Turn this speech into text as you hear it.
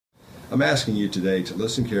I'm asking you today to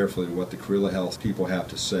listen carefully to what the Crila Health people have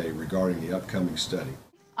to say regarding the upcoming study.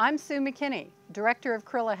 I'm Sue McKinney, Director of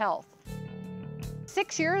Crila Health.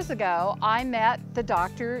 6 years ago, I met the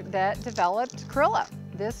doctor that developed Crila,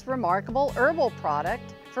 this remarkable herbal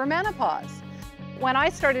product for menopause. When I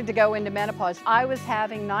started to go into menopause, I was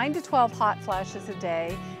having 9 to 12 hot flashes a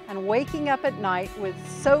day and waking up at night with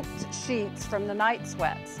soaked sheets from the night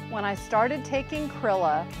sweats. When I started taking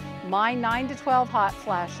Crila, my 9 to 12 hot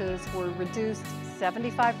flashes were reduced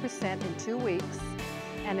 75% in 2 weeks,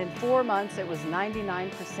 and in 4 months it was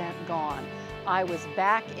 99% gone. I was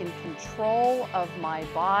back in control of my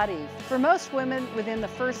body. For most women, within the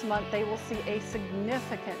first month, they will see a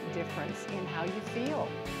significant difference in how you feel.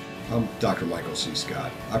 I'm Dr. Michael C.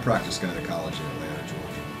 Scott. I practice gynecology in Atlanta,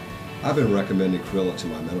 Georgia. I've been recommending Crila to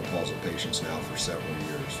my menopausal patients now for several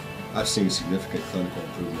years. I've seen significant clinical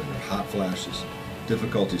improvement in their hot flashes,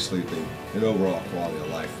 difficulty sleeping, and overall quality of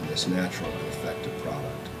life from this natural and effective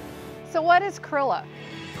product. So what is Crila?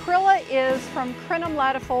 Crila is from Crinum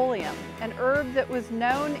latifolium, an herb that was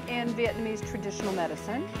known in Vietnamese traditional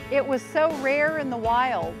medicine. It was so rare in the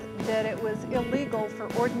wild that it was illegal for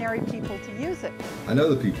ordinary people to use it. I know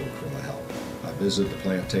the people of Crila Health. I visited the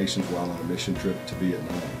plantations while on a mission trip to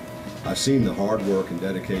Vietnam. I've seen the hard work and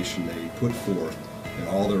dedication they put forth in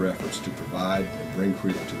all their efforts to provide and bring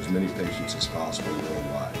Crila to as many patients as possible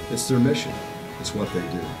worldwide. It's their mission. It's what they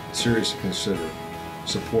do. Seriously consider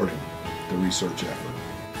supporting the research effort.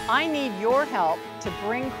 I need your help to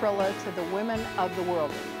bring Crila to the women of the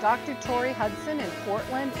world. Dr. Tori Hudson in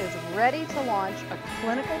Portland is ready to launch a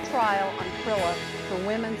clinical trial on Crila for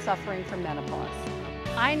women suffering from menopause.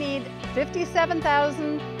 I need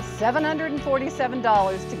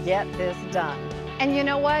 $57,747 to get this done. And you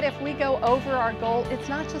know what? If we go over our goal, it's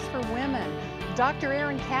not just for women. Dr.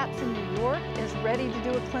 Aaron Katz in New York is ready to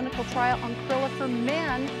do a clinical trial on Crila for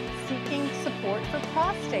men seeking support for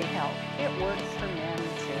prostate health. It works for men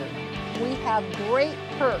too. We have great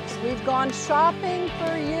perks. We've gone shopping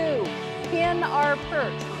for you. Pin our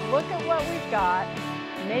perks. Look at what we've got.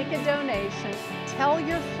 Make a donation. Tell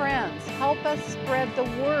your friends. Help us spread the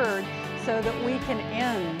word so that we can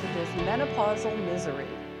end this menopausal misery.